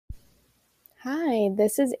Hi,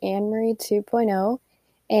 this is Anne Marie 2.0,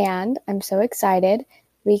 and I'm so excited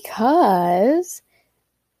because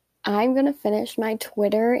I'm going to finish my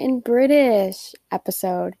Twitter in British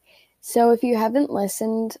episode. So if you haven't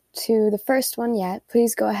listened to the first one yet,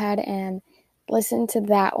 please go ahead and listen to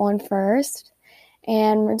that one first.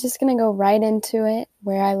 And we're just going to go right into it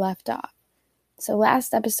where I left off. So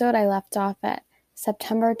last episode, I left off at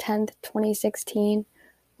September 10th, 2016,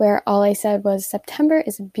 where all I said was, September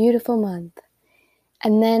is a beautiful month.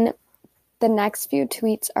 And then the next few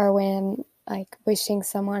tweets are when, wishing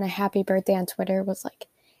someone a happy birthday on Twitter was,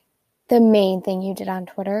 the main thing you did on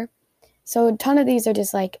Twitter. So a ton of these are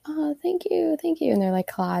just oh, thank you. And they're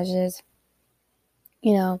collages,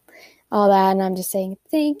 all that. And I'm just saying,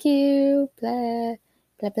 thank you, blah,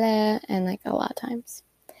 blah, blah. And a lot of times.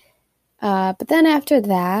 But then after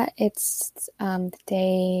that, it's the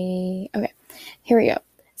day. Okay, here we go.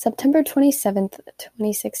 September 27th,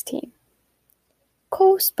 2016.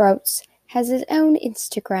 Cole Sprouts has his own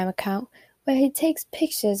Instagram account where he takes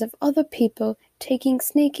pictures of other people taking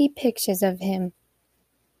sneaky pictures of him.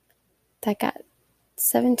 That got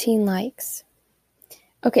 17 likes.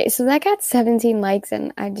 Okay, so that got 17 likes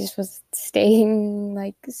and I just was stating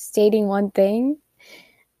one thing.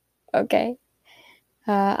 Okay.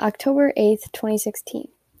 October 8th, 2016.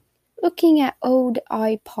 Looking at old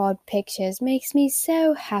iPod pictures makes me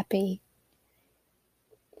so happy.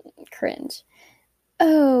 Cringe.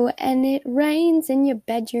 Oh, and it rains in your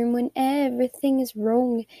bedroom when everything is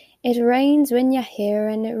wrong. It rains when you're here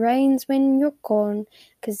and it rains when you're gone.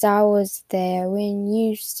 'Cause I was there when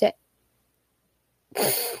you said...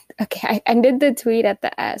 Okay, I ended the tweet at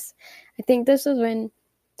the S. I think this was when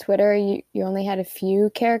Twitter, you only had a few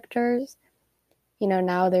characters.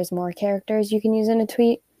 Now there's more characters you can use in a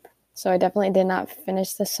tweet. So I definitely did not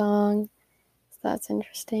finish the song. So that's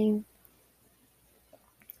interesting.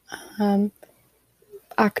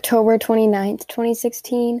 October 29th,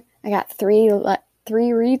 2016, I got three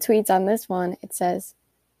retweets on this one. It says,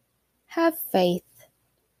 have faith.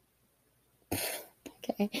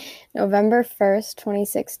 Okay. November 1st,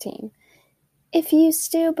 2016. If you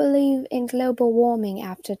still believe in global warming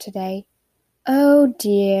after today, oh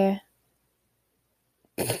dear.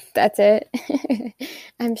 That's it.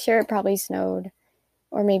 I'm sure it probably snowed.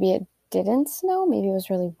 Or maybe it didn't snow. Maybe it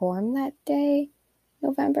was really warm that day.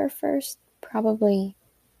 November 1st, probably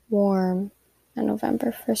warm on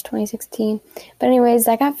November 1st, 2016. But anyways,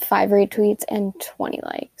 I got 5 retweets and 20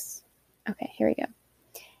 likes. Okay, here we go.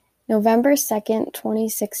 November 2nd,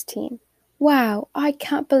 2016. Wow, I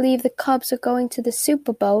can't believe the Cubs are going to the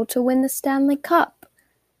Super Bowl to win the Stanley Cup.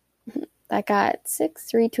 That got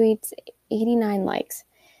 6 retweets, 89 likes.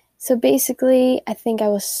 So basically, I think I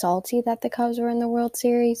was salty that the Cubs were in the World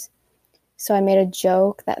Series. So I made a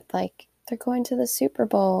joke that, they're going to the Super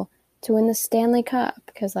Bowl to win the Stanley Cup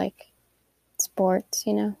because, sports,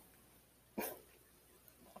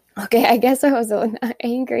 Okay, I guess I was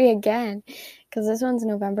angry again because this one's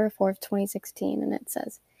November 4th, 2016, and it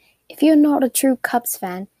says, if you're not a true Cubs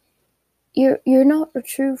fan, you're not a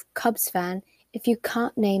true Cubs fan if you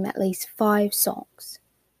can't name at least 5 songs.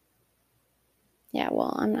 Yeah,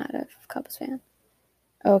 well, I'm not a Cubs fan.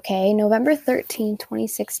 Okay, November 13,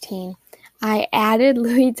 2016. I added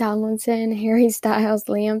Louis Tomlinson, Harry Styles,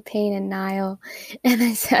 Liam Payne, and Niall, and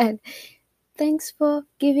I said, thanks for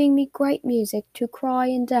giving me great music to cry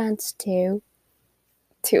and dance to.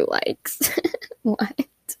 2 likes. What?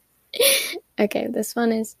 Okay, this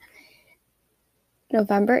one is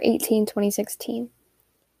November 18, 2016.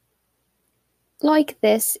 Like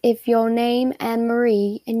this if your name Anne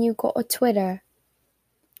Marie and you got a Twitter.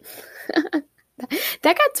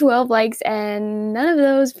 That got 12 likes and none of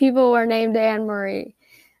those people were named Anne Marie.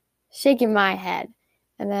 Shaking my head.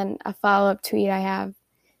 And then a follow-up tweet I have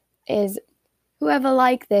is, whoever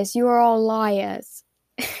liked this, you are all liars.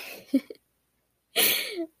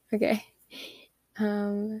 Okay.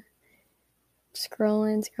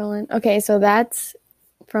 Scrolling. Okay, so that's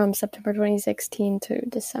from September 2016 to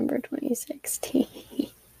December 2016.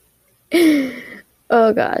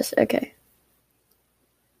 Oh gosh, okay.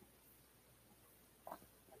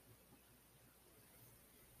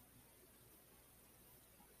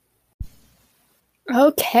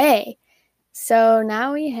 Okay, so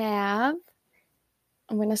now we have,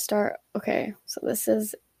 I'm going to start, okay, so this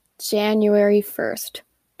is January 1st,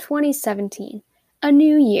 2017, a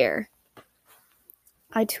new year.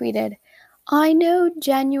 I tweeted, I know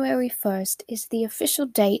January 1st is the official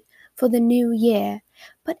date for the new year,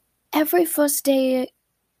 but every first day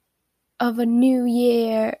of a new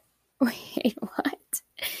year, wait, what?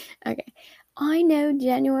 Okay, I know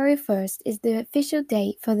January 1st is the official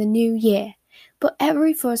date for the new year, but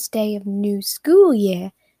every first day of new school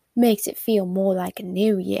year makes it feel more like a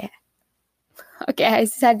new year. Okay, I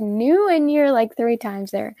said new and year like 3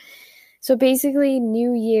 times there. So basically,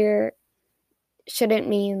 new year shouldn't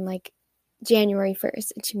mean like January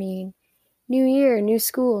 1st. It should mean new year, new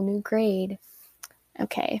school, new grade.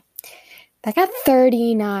 Okay, that got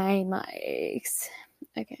 39 likes.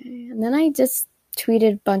 Okay, and then I just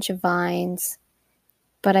tweeted a bunch of vines,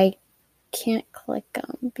 but I can't click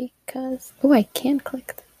them because... Oh, I can click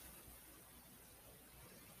them.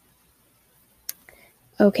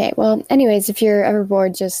 Okay, well, anyways, if you're ever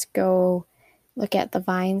bored, just go look at the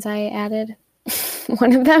vines I added.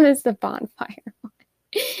 One of them is the bonfire one.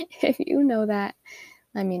 If you know that,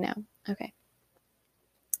 let me know. Okay.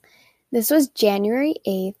 This was January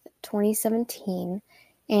 8th, 2017,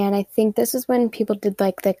 and I think this is when people did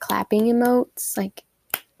like the clapping emotes, like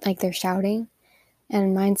they're shouting.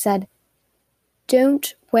 And mine said,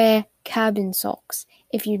 "Don't wear cabin socks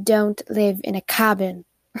if you don't live in a cabin."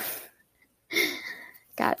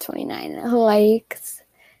 Got 29 likes.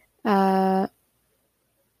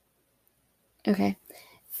 Okay.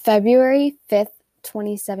 February 5th,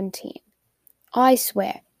 2017. I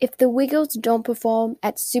swear, if the Wiggles don't perform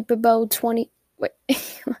at Super Bowl 20... Wait.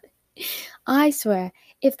 I swear,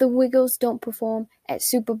 if the Wiggles don't perform at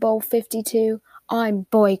Super Bowl 52, I'm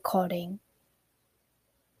boycotting.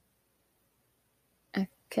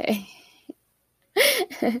 Okay.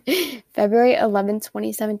 February 11th,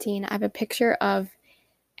 2017. I have a picture of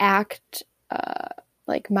Act,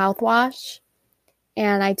 like mouthwash,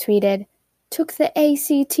 and I tweeted, "Took the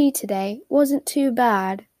ACT today, wasn't too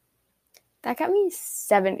bad." That got me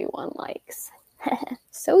 71 likes.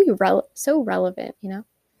 So relevant, you know?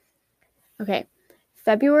 Okay,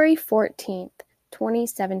 February 14th,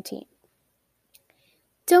 2017.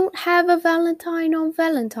 Don't have a Valentine on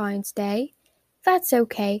Valentine's Day. That's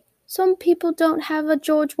okay. Some people don't have a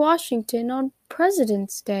George Washington on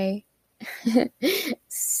President's Day.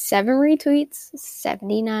 7 retweets,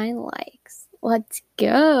 79 likes. Let's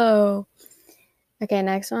go. Okay,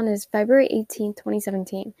 next one is February 18th,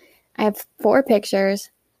 2017. I have 4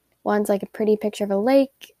 pictures. One's like a pretty picture of a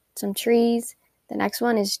lake, some trees. The next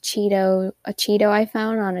one is a Cheeto I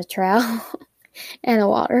found on a trail, and a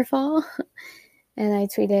waterfall. And I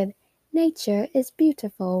tweeted, "Nature is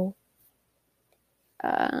beautiful."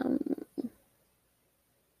 I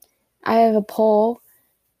have a poll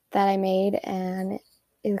that I made, and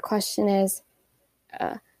the question is,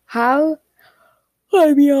 how...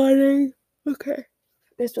 I'm yawning. Okay.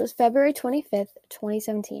 This was February 25th,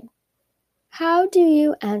 2017. How do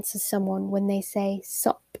you answer someone when they say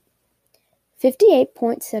sup?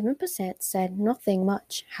 58.7% said nothing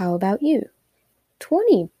much. How about you?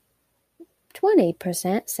 20%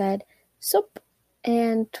 said sup,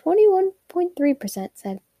 and 21.3%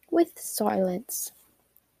 said with silence.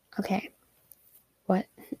 Okay. What?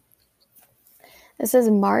 This is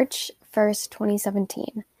March 1st,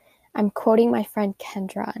 2017. I'm quoting my friend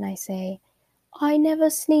Kendra, and I say, "I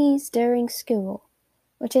never sneeze during school,"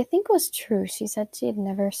 which I think was true. She said she had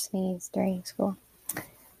never sneezed during school.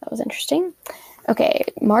 That was interesting. Okay,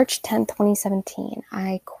 March 10th, 2017.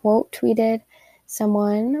 I quote tweeted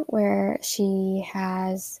someone where she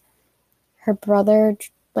has her brother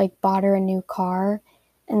like bought her a new car,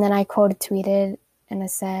 and then I quote tweeted and I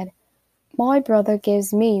said, "My brother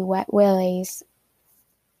gives me wet willies."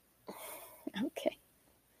 Okay.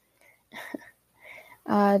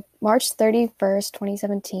 March 31st,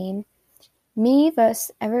 2017. Me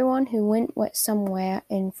versus everyone who went somewhere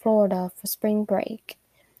in Florida for spring break.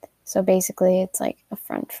 So basically, it's like a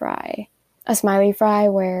smiley fry,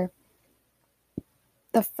 where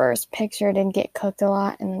the first picture didn't get cooked a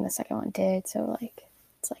lot, and then the second one did. So like,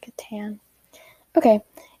 it's like a tan. Okay,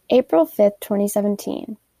 April 5th,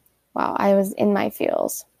 2017. Wow, I was in my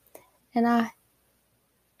feels. And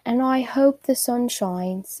I hope the sun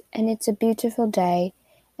shines, and it's a beautiful day,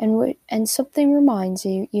 and something reminds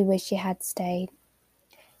you wish you had stayed.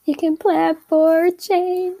 You can plan for a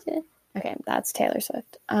change. Okay, that's Taylor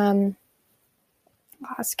Swift. Last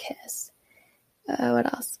kiss.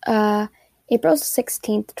 What else? April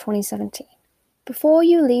 16th, 2017. Before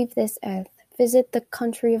you leave this earth, visit the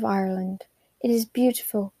country of Ireland. It is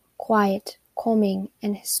beautiful, quiet, calming,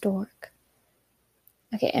 and historic.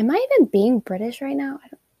 Okay, am I even being British right now?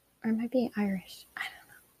 Or am I being Irish? I don't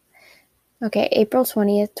know. Okay, April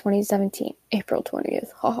 20th, 2017. April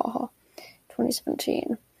 20th.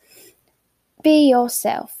 2017. Be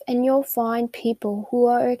yourself, and you'll find people who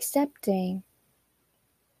are accepting.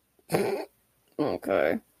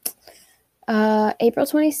 Okay. April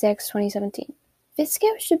 26th, 2017.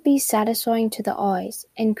 Visco should be satisfying to the eyes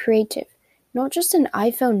and creative. not just an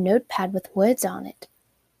iPhone notepad with words on it.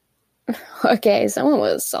 Okay, someone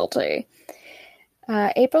was salty.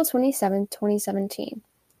 April 27th, 2017.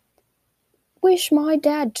 Wish my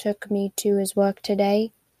dad took me to his work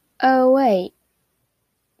today. Oh, wait.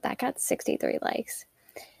 That got 63 likes.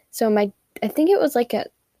 So I think it was like a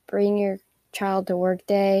bring your child to work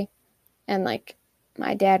day. And like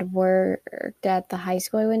my dad worked at the high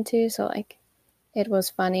school I went to. So like it was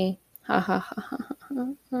funny. Ha ha ha ha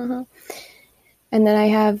ha ha. And then I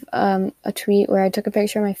have a tweet where I took a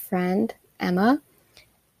picture of my friend, Emma,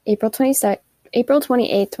 April 28th,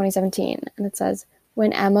 2017. And it says,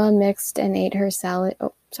 when Emma mixed and ate her salad.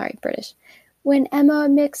 Oh, sorry, British. When Emma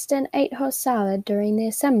mixed and ate her salad during the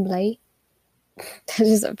assembly. That's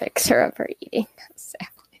just a picture of her eating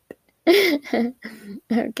salad.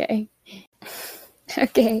 Okay.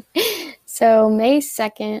 Okay. So May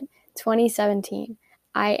 2nd, 2017.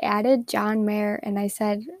 I added John Mayer and I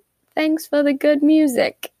said, thanks for the good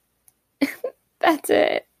music. That's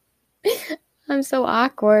it. I'm so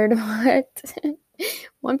awkward. What?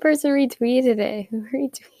 One person retweeted it. Who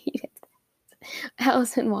retweeted it?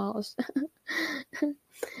 Allison Walsh.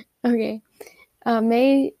 Okay.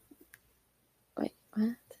 May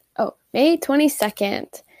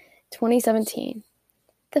 22nd, 2017.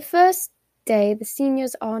 The first day the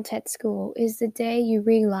seniors aren't at school is the day you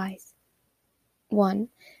realize 1.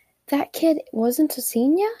 That kid wasn't a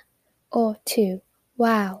senior? Or 2.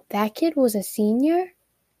 Wow, that kid was a senior?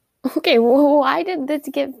 Okay, well, why did this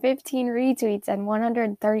get 15 retweets and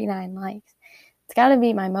 139 likes? It's gotta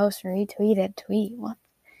be my most retweeted tweet. What?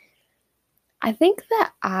 I think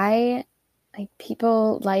that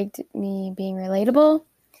people liked me being relatable,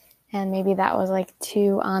 and maybe that was like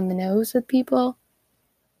too on the nose with people.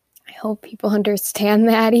 I hope people understand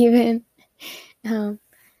that even.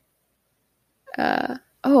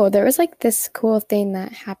 There was like this cool thing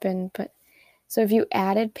that happened, but so if you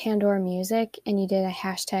added Pandora Music and you did a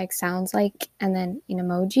hashtag sounds like and then an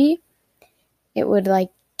emoji, it would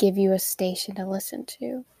like give you a station to listen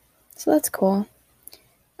to. So that's cool.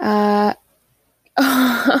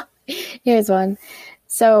 Here's one.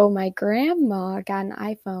 So my grandma got an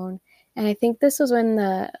iPhone, and I think this was when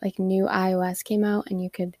the like new iOS came out and you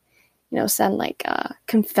could, send like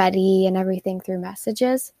confetti and everything through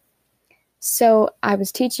messages. So I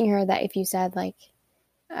was teaching her that if you said like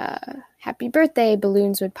happy birthday,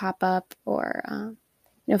 balloons would pop up, or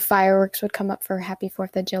fireworks would come up for happy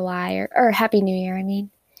 4th of July or happy New Year, I mean.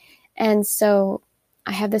 And so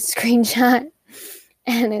I have this screenshot,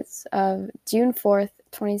 and it's of June 4th,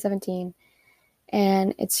 2017,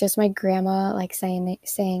 and it's just my grandma like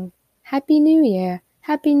saying happy New Year,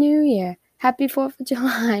 happy New Year, happy 4th of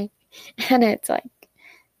July. And it's like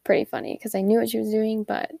pretty funny because I knew what she was doing,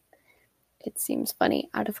 but it seems funny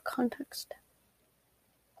out of context.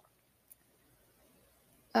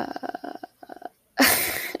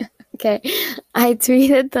 Okay, I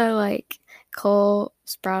tweeted the like Cole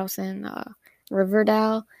Sprouse and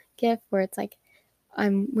Riverdale gif where it's like,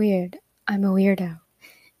 I'm weird, I'm a weirdo.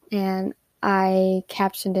 And I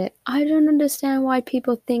captioned it, I don't understand why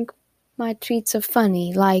people think my tweets are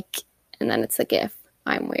funny, like, and then it's the gif,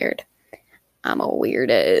 I'm weird, I'm a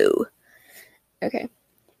weirdo. Okay.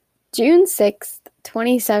 June 6th,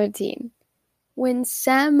 2017. When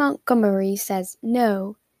Sam Montgomery says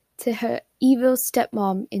no to her evil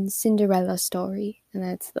stepmom in Cinderella story. And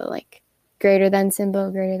that's the like greater than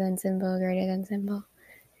symbol, greater than symbol, greater than symbol.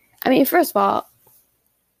 I mean, first of all,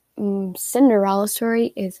 Cinderella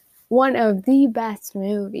story is one of the best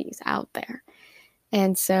movies out there.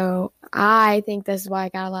 And so I think this is why I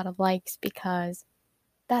got a lot of likes, because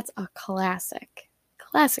that's a classic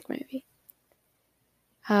movie.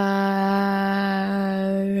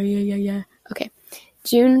 Okay.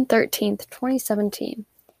 June 13th, 2017.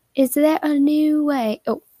 Is there a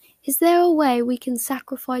way we can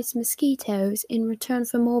sacrifice mosquitoes in return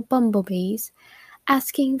for more bumblebees?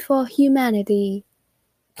 Asking for humanity.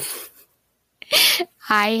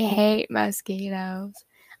 I hate mosquitoes.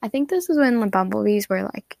 I think this is when the bumblebees were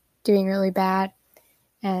like doing really bad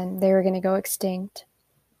and they were going to go extinct.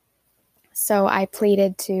 So I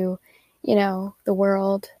pleaded to, the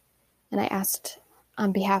world, and I asked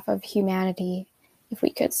on behalf of humanity if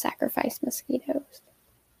we could sacrifice mosquitoes.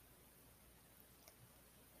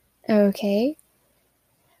 Okay.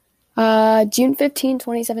 June 15,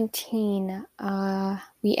 2017,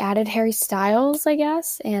 we added Harry Styles, I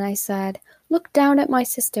guess, and I said, look down at my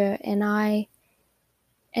sister, and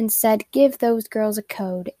said, give those girls a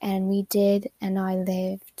code, and we did, and I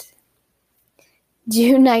lived.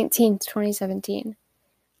 June 19th, 2017,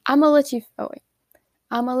 I'm gonna let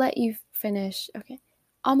you finish,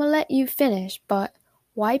 but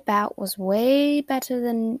Wipeout was way better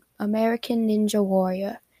than American Ninja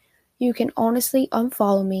Warrior. You can honestly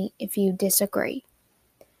unfollow me if you disagree.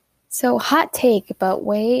 So, hot take, but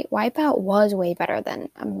Wipeout was way better than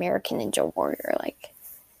American Ninja Warrior. Like,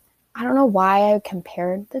 I don't know why I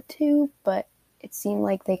compared the two, but it seemed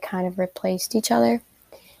like they kind of replaced each other.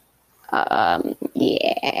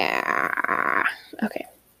 Yeah. Okay.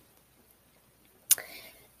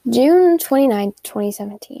 June 29th,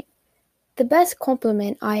 2017. The best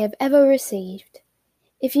compliment I have ever received.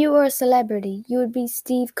 If you were a celebrity, you would be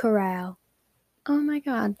Steve Carell. Oh my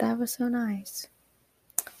god, that was so nice.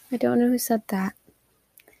 I don't know who said that,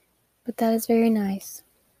 but that is very nice.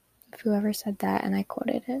 If whoever said that, and I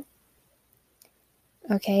quoted it.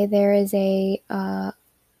 Okay, there is a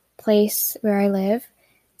place where I live.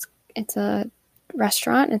 It's a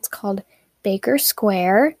restaurant. It's called Baker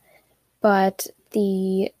Square, but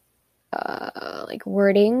the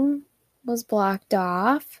wording was blocked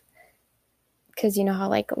off because you know how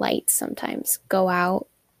like lights sometimes go out.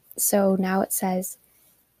 So now it says,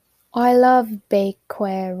 I love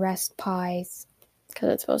Bakeware Rest Pies, because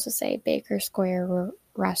it's supposed to say Baker Square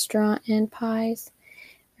Restaurant and Pies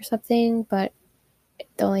or something, but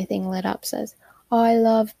the only thing lit up says, I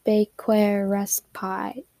love Bakeware Rest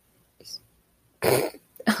Pies.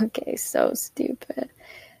 Okay, so stupid.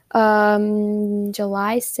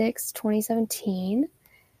 July 6th, 2017,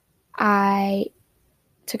 I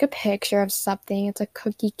took a picture of something. It's a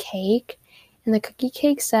cookie cake, and the cookie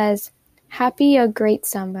cake says, Happy a great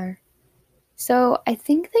summer. So I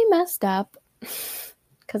think they messed up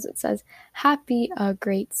because it says, Happy a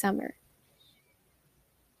great summer.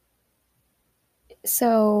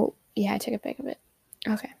 So, yeah, I took a pic of it.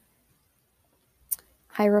 Okay.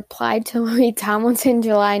 I replied to Louis Tomlinson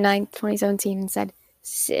July 9th, 2017 and said,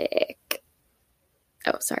 sick.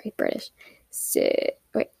 Oh, sorry, British. Sick.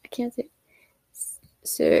 Wait, I can't say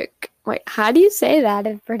sick. Wait, how do you say that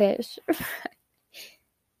in British?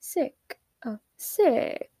 Sick. Oh,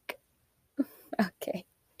 sick. Okay.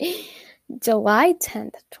 July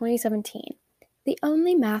 10th, 2017. The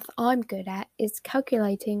only math I'm good at is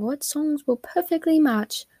calculating what songs will perfectly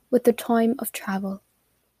match with the time of travel.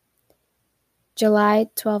 July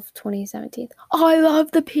 12th, 2017. I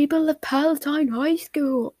love the people of Palatine High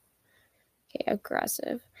School. Okay,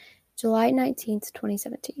 aggressive. July 19th,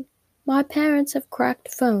 2017. My parents have cracked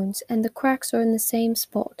phones, and the cracks are in the same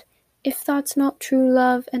spot. If that's not true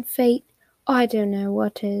love and fate, I don't know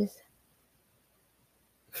what is.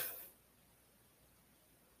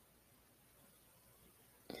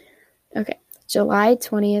 Okay, July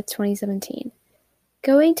 20th, 2017.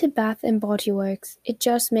 Going to Bath and Body Works, it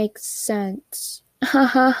just makes sense. Ha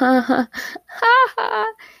ha ha ha ha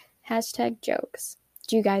ha. Hashtag jokes.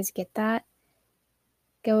 Do you guys get that?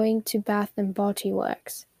 Going to Bath and Body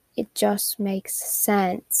Works, it just makes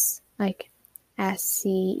sense. Like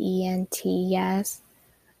SCENT, yes.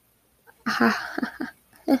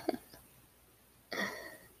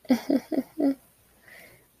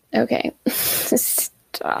 Okay.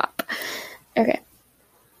 Stop. Okay.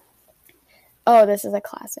 Oh, this is a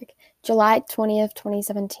classic. July 20th,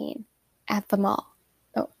 2017. At the mall.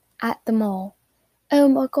 Oh, at the mall. Oh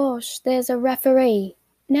my gosh, there's a referee.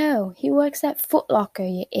 No, he works at Foot Locker,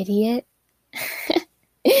 you idiot.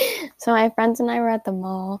 So my friends and I were at the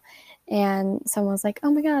mall, and someone was like,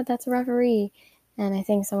 oh my god, that's a referee. And I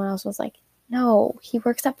think someone else was like, no, he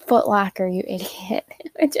works at Foot Locker, you idiot.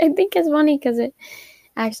 Which I think is funny because it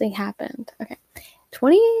actually happened. Okay.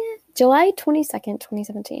 July 22nd,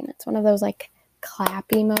 2017. It's one of those like clap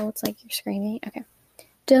emotes, like you're screaming. Okay.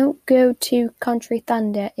 Don't go to Country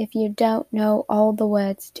Thunder if you don't know all the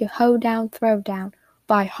words to Ho Down, Throw Down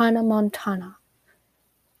by Hannah Montana.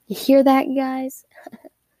 You hear that, guys?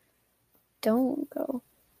 Don't go.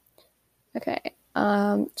 Okay.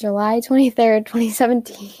 July 23rd,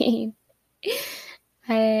 2017.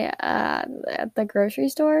 At the grocery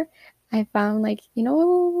store, I found, like, you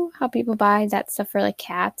know how people buy that stuff for, like,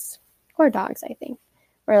 cats or dogs, I think,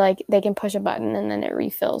 where, like, they can push a button and then it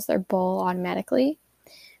refills their bowl automatically.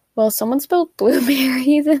 Well, someone spilled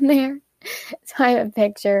blueberries in there, so I have a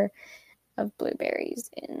picture of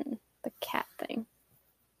blueberries in the cat thing.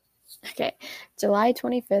 Okay, July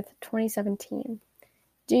 25th, 2017.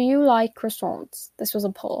 Do you like croissants? This was a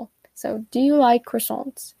poll. So, do you like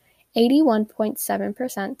croissants?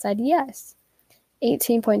 81.7% said yes.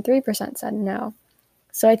 18.3% said no.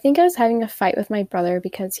 So I think I was having a fight with my brother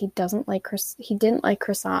because he didn't like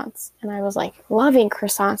croissants, and I was like loving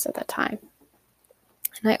croissants at the time.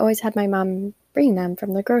 And I always had my mom bring them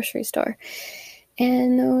from the grocery store.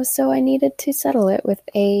 And so I needed to settle it with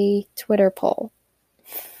a Twitter poll.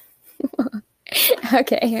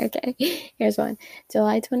 Okay. Here's one.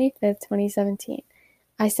 July 25th, 2017.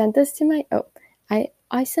 I sent this to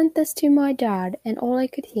my dad, and all I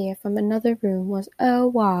could hear from another room was, "Oh,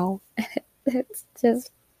 wow." It's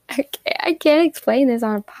just, I can't explain this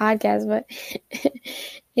on a podcast, but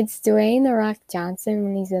it's Dwayne The Rock Johnson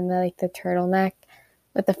when he's in the turtleneck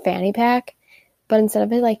with the fanny pack, but instead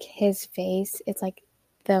of his face, it's like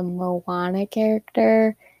the Moana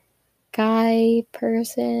character guy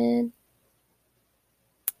person.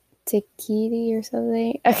 Takiti or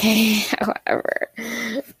something. Okay, whatever.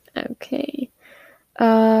 Okay.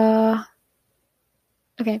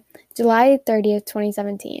 Okay. July 30th,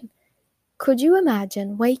 2017. Could you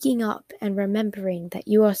imagine waking up and remembering that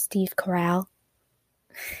you are Steve Carell?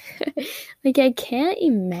 I can't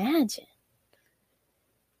imagine.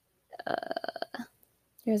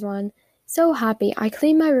 Here's one. So happy. I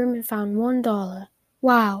cleaned my room and found $1.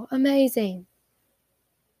 Wow, amazing.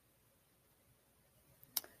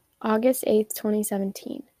 August 8th,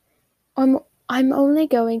 2017. I'm only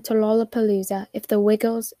going to Lollapalooza if the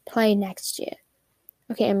Wiggles play next year.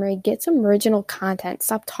 Okay, Emery, get some original content.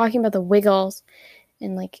 Stop talking about the Wiggles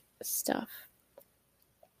and stuff.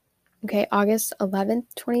 Okay, August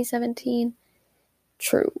 11th, 2017.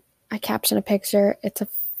 True. I captioned a picture. It's a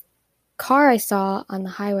car I saw on the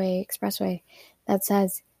highway expressway that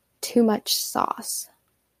says, "Too much sauce."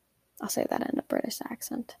 I'll say that in a British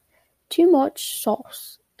accent. Too much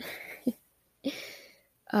sauce.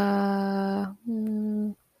 I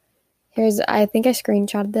think I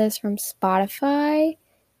screenshotted this from Spotify.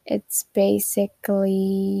 It's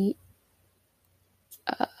basically,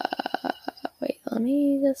 wait, let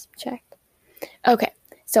me just check. Okay,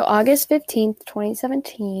 so August 15th,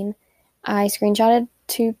 2017, I screenshotted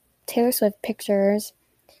 2 Taylor Swift pictures.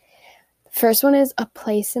 The first one is "A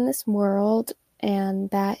Place in This World," and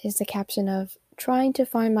that is the caption of "Trying to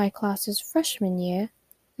find my class's freshman year."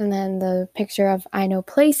 And then the picture of "I Know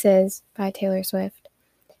Places" by Taylor Swift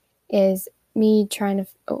is me trying to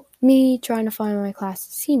find my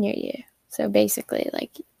class's senior year. So basically,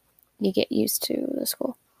 you get used to the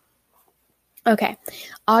school. Okay,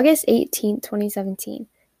 August 18th, 2017.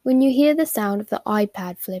 When you hear the sound of the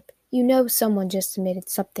iPad flip, you know someone just submitted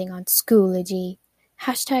something on Schoology.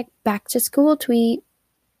 Hashtag back to school tweet.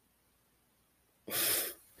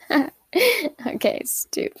 Okay,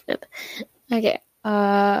 stupid. Okay,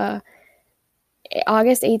 August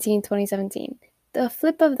 18th, 2017. The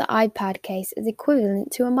flip of the iPad case is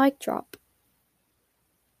equivalent to a mic drop.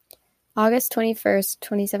 August 21st,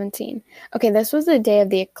 2017. Okay, this was the day of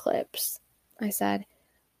the eclipse. I said,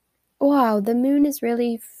 "Wow, the moon is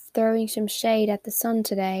really throwing some shade at the sun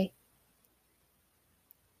today."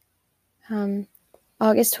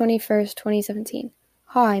 August 21st, 2017.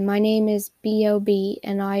 Hi, my name is B.O.B.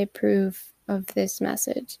 and I approve of this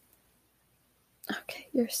message. Okay,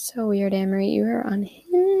 you're so weird, Amory. You are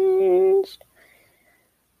unhinged.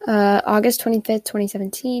 August 25th,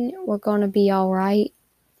 2017. We're gonna be alright.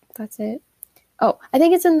 That's it. Oh, I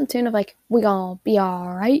think it's in the tune of "We gonna be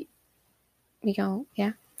alright." We gonna,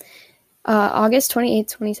 yeah. August 28th,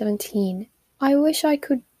 2017. I wish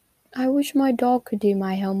my dog could do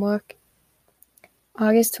my homework.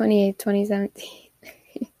 August 28th, 2017.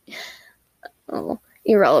 Oh,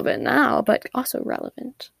 irrelevant now, but also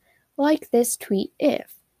relevant. Like this tweet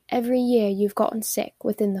if every year you've gotten sick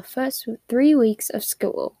within the first 3 weeks of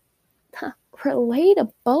school.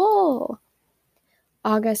 Relatable.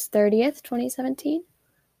 August 30th, 2017.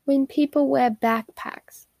 When people wear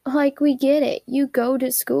backpacks. We get it. You go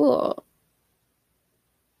to school.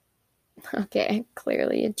 Okay,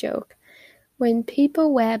 clearly a joke. When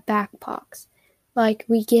people wear backpacks.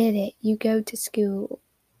 We get it. You go to school.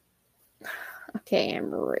 Okay,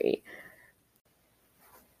 Anne-Marie.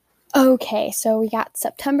 Okay, so we got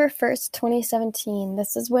September 1st, 2017.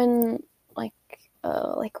 This is when, where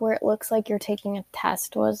it looks like you're taking a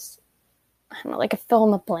test was, I don't know, a fill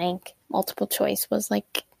in the blank, multiple choice was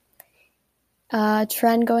a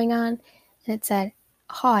trend going on. And it said,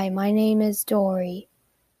 "Hi, my name is Dory.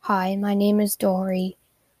 Hi, my name is Dory.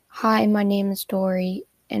 Hi, my name is Dory.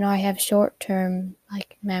 And I have short-term,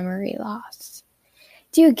 memory loss."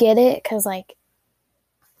 Do you get it? Because,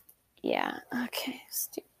 yeah, okay,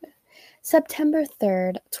 stupid. September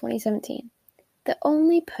 3rd, 2017. The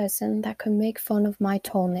only person that could make fun of my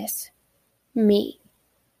tallness. Me.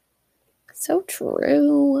 So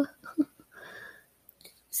true.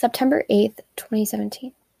 September 8th,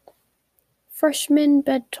 2017. Freshman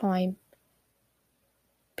bedtime.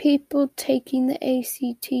 People taking the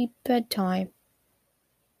ACT bedtime.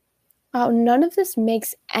 Oh, none of this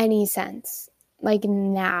makes any sense.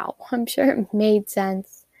 Now. I'm sure it made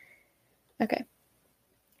sense. Okay.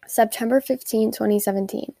 September 15,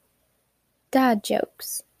 2017. Dad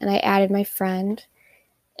jokes. And I added my friend.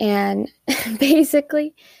 And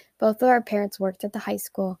basically, both of our parents worked at the high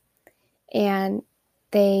school. And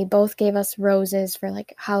they both gave us roses for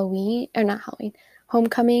like Halloween, or not Halloween,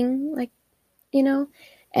 homecoming, like, you know.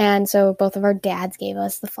 And so both of our dads gave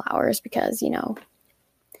us the flowers because,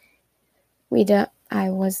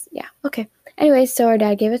 okay. Anyway, so our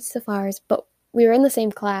dad gave us the flowers, but we were in the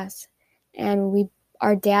same class, and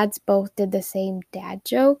our dads both did the same dad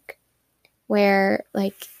joke, where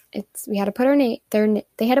like we had to put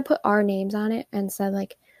they had to put our names on it and said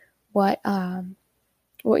like what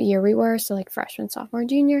year we were, so like freshman, sophomore,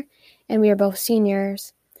 junior, and we were both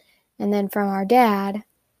seniors. And then from our dad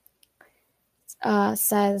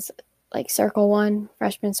says like circle one,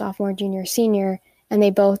 freshman, sophomore, junior, senior, and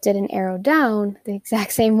they both did an arrow down the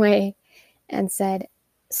exact same way and said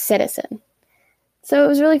citizen. So it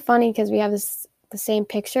was really funny because we have the same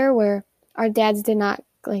picture where our dads did not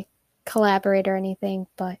like collaborate or anything,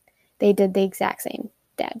 but they did the exact same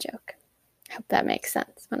dad joke. I hope that makes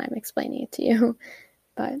sense when I'm explaining it to you.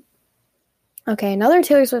 But okay, another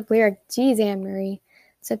Taylor Swift lyric. Geez, Anne-Marie.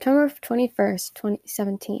 September 21st,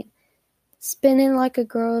 2017. Spinning like a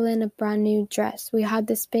girl in a brand new dress. We had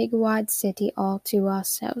this big wide city all to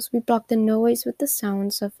ourselves. We blocked the noise with the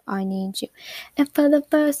sounds of I Need You. And for the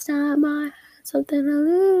first time I had something to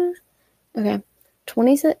lose. Okay,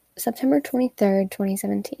 September 23rd,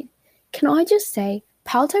 2017. Can I just say,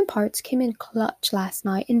 Palatine Parts came in clutch last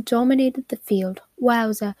night and dominated the field.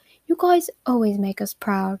 Wowza, you guys always make us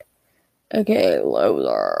proud. Okay,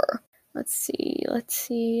 loser. Let's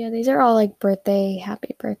see. These are all like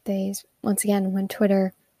happy birthdays. Once again, when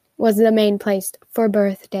Twitter was the main place for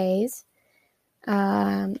birthdays.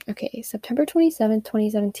 Okay, September 27th,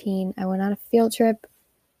 2017, I went on a field trip,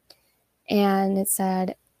 and it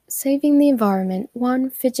said, saving the environment, one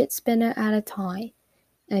fidget spinner at a time.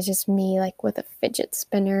 And it's just me like with a fidget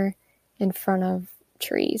spinner in front of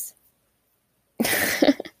trees.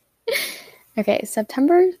 Okay,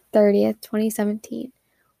 September 30th, 2017.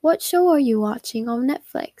 What show are you watching on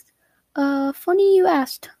Netflix? Funny you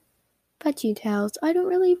asked. VeggieTales. I don't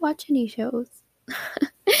really watch any shows.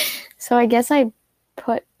 So I guess I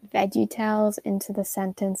put VeggieTales into the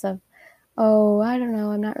sentence of, oh, I don't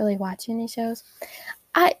know, I'm not really watching any shows.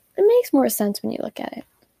 It makes more sense when you look at it.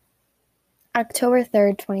 October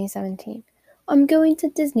 3rd, 2017. I'm going to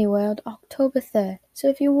Disney World October 3rd, so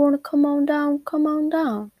if you want to come on down, come on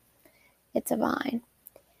down. It's a vine.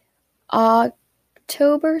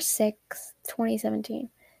 October 6th, 2017.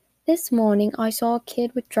 This morning I saw a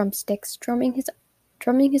kid with drumsticks drumming his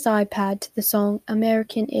iPad to the song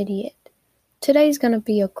American Idiot. Today's gonna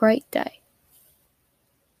be a great day.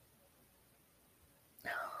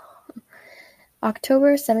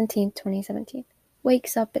 October 17th, 2017.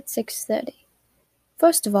 Wakes up at 6:30.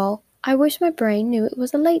 First of all, I wish my brain knew it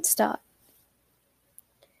was a late start.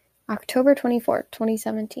 October 24th,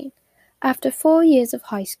 2017. After 4 years of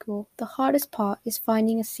high school, the hardest part is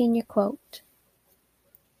finding a senior quote.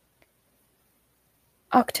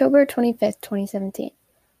 October 25th, 2017.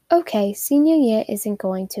 Okay, senior year isn't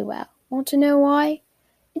going too well. Want to know why?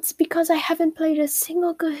 It's because I haven't played a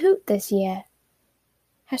single Kahoot this year.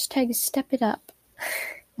 Hashtag step it up.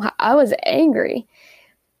 Wow, I was angry.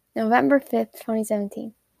 November 5th,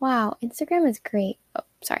 2017. Wow, Instagram is great. Oh,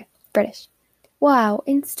 sorry, British. Wow,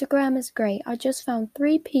 Instagram is great. I just found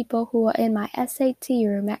 3 people who were in my SAT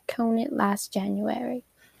room at Conant last January.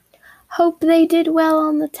 Hope they did well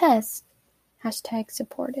on the test. Hashtag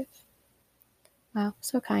supportive. Wow,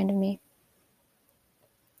 so kind of me.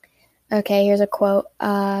 Okay, here's a quote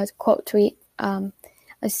tweet.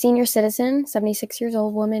 A senior citizen, 76 years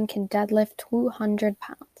old woman can deadlift 200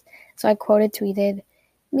 pounds. So I tweeted,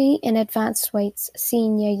 me in advanced weights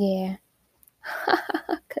senior year.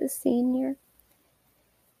 Cause senior.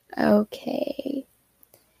 Okay.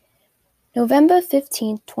 November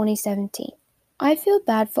 15th, 2017. I feel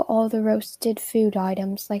bad for all the roasted food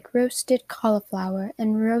items like roasted cauliflower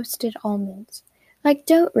and roasted almonds. Like,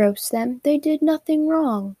 don't roast them. They did nothing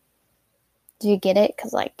wrong. Do you get it?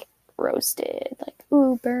 Because, like, roasted. Like,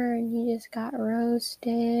 ooh, burn. You just got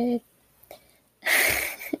roasted.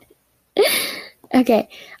 Okay.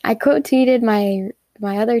 I quote tweeted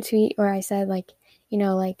my other tweet where I said, like,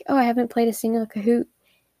 oh, I haven't played a single Kahoot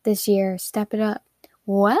this year. Step it up.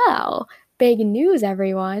 Wow. Big news,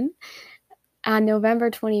 everyone. On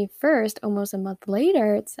November 21st, almost a month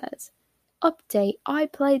later, it says, update, I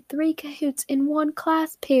played 3 Kahoots in 1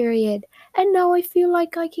 class period, and now I feel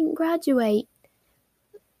like I can graduate.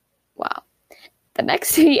 Wow. The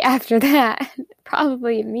next tweet after that,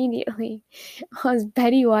 probably immediately, was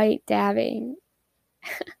Betty White dabbing.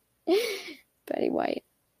 Betty White.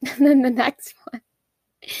 And then the next one.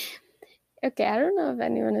 Okay, I don't know if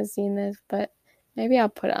anyone has seen this, but maybe I'll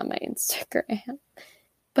put it on my Instagram.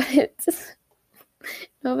 But it's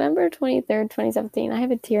November 23rd, 2017. I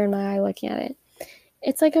have a tear in my eye looking at it.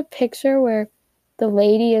 It's like a picture where the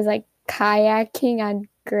lady is like kayaking on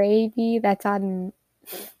gravy that's on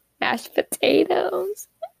mashed potatoes.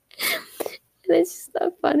 And it's just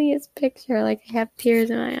the funniest picture. Like, I have tears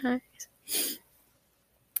in my eyes.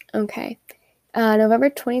 Okay. November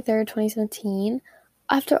 23rd, 2017.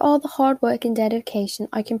 After all the hard work and dedication,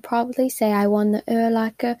 I can proudly say I won the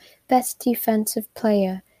Urlacher Best Defensive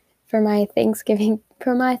Player for my Thanksgiving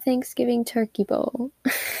Turkey Bowl.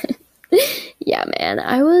 Yeah, man,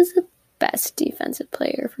 I was the best defensive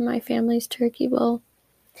player for my family's Turkey Bowl.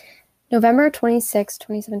 November 26,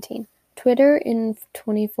 2017. Twitter in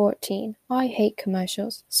 2014. I hate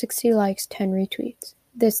commercials. 60 likes, 10 retweets.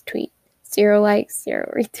 This tweet. 0 likes,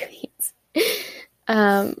 0 retweets.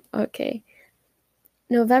 Okay.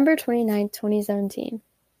 November 29, 2017.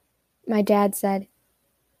 My dad said,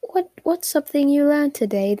 What's something you learned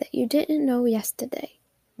today that you didn't know yesterday?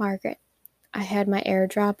 Margaret. I had my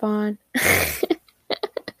AirDrop on.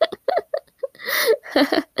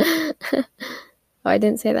 Oh, I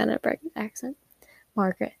didn't say that in a pregnant accent.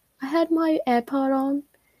 Margaret. I had my AirDrop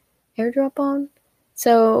on.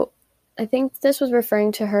 So I think this was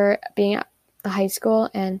referring to her being at the high school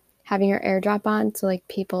and having her AirDrop on, so like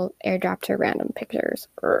people AirDropped her random pictures.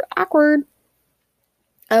 Awkward.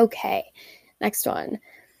 Okay, next one.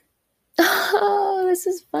 Oh, this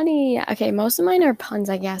is funny. Okay, most of mine are puns,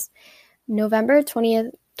 I guess. November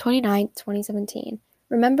 29th, 2017.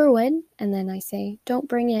 Remember when? And then I say, don't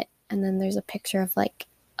bring it. And then there's a picture of like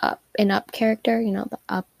an Up character, you know, the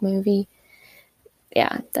Up movie.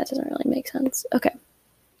 Yeah, that doesn't really make sense. Okay.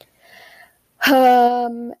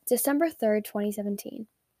 December 3rd, 2017.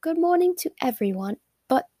 Good morning to everyone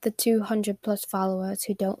but the 200 plus followers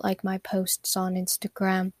who don't like my posts on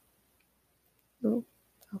Instagram. Ooh,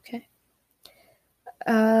 okay.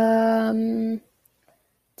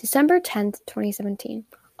 December 10th, 2017.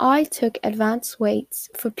 I took advanced weights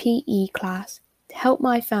for PE class to help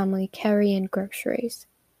my family carry in groceries.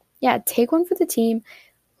 Yeah, take one for the team.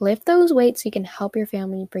 Lift those weights so you can help your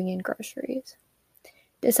family bring in groceries.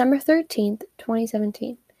 December 13th,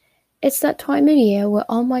 2017. It's that time of year where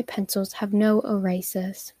all my pencils have no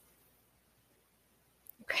erasers.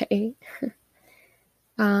 Okay.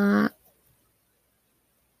 I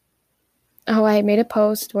made a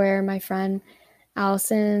post where my friend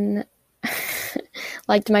Allison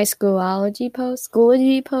liked my Schoology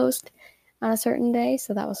post on a certain day,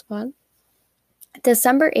 so that was fun.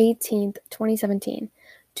 December 18th, 2017.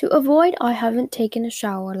 To avoid I haven't taken a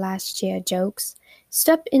shower last year jokes,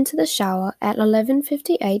 step into the shower at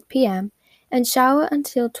 11:58 p.m. and shower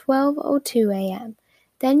until 12:02 a.m.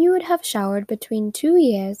 Then you would have showered between 2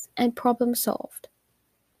 years and problem solved.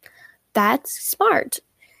 That's smart.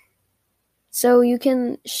 So you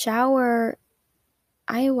can shower.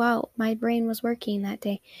 My brain was working that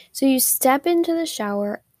day. So you step into the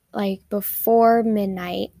shower like before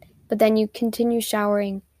midnight, but then you continue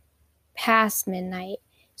showering past midnight.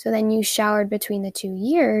 So then you showered between the 2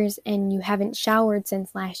 years and you haven't showered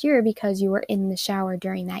since last year because you were in the shower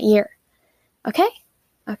during that year. Okay?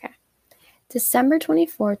 Okay. December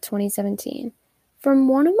 24th, 2017. From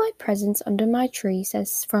one of my presents under my tree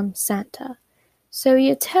says from Santa. So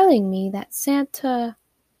you're telling me that Santa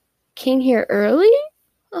came here early?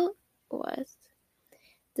 What?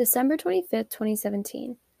 December 25th,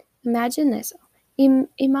 2017. Imagine this.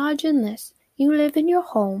 Imagine this. You live in your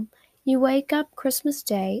home. You wake up Christmas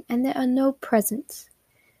Day and there are no presents.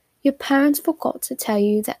 Your parents forgot to tell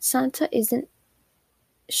you that Santa isn't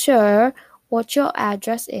sure what your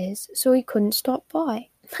address is, so he couldn't stop by.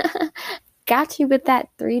 Got you with that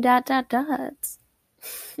 3 ...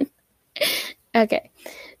 Okay,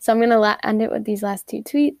 so I'm going to end it with these last 2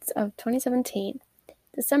 tweets of 2017.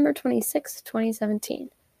 December 26, 2017.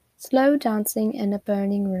 Slow dancing in a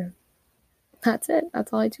burning room. That's it.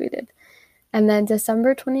 That's all I tweeted. And then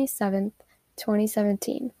December 27th,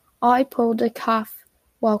 2017. I pulled a calf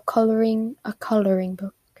while coloring a coloring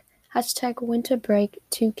book. Hashtag winter break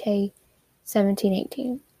 2K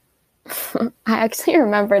 1718. I actually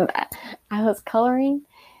remember that. I was coloring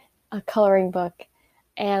a coloring book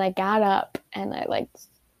and I got up and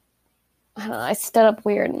I stood up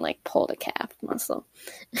weird and pulled a calf muscle.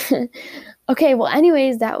 Okay, well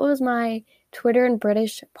anyways, that was my Twitter in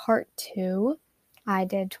British part 2. I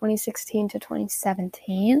did 2016 to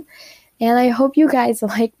 2017 and I hope you guys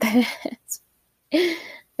like this.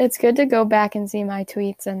 It's good to go back and see my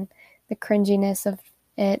tweets and the cringiness of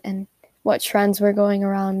it and what trends were going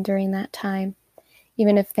around during that time,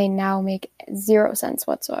 even if they now make zero sense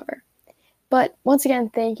whatsoever. But once again,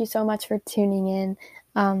 thank you so much for tuning in.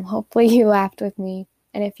 Hopefully you laughed with me.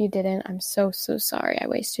 And if you didn't, I'm so sorry I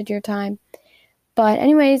wasted your time. But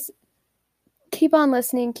anyways, keep on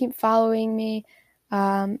listening, keep following me.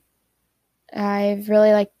 I've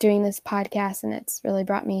really liked doing this podcast, and it's really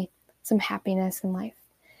brought me some happiness in life.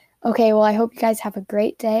 Okay, well, I hope you guys have a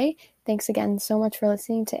great day. Thanks again so much for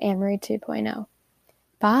listening to Anne Marie 2.0.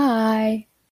 Bye.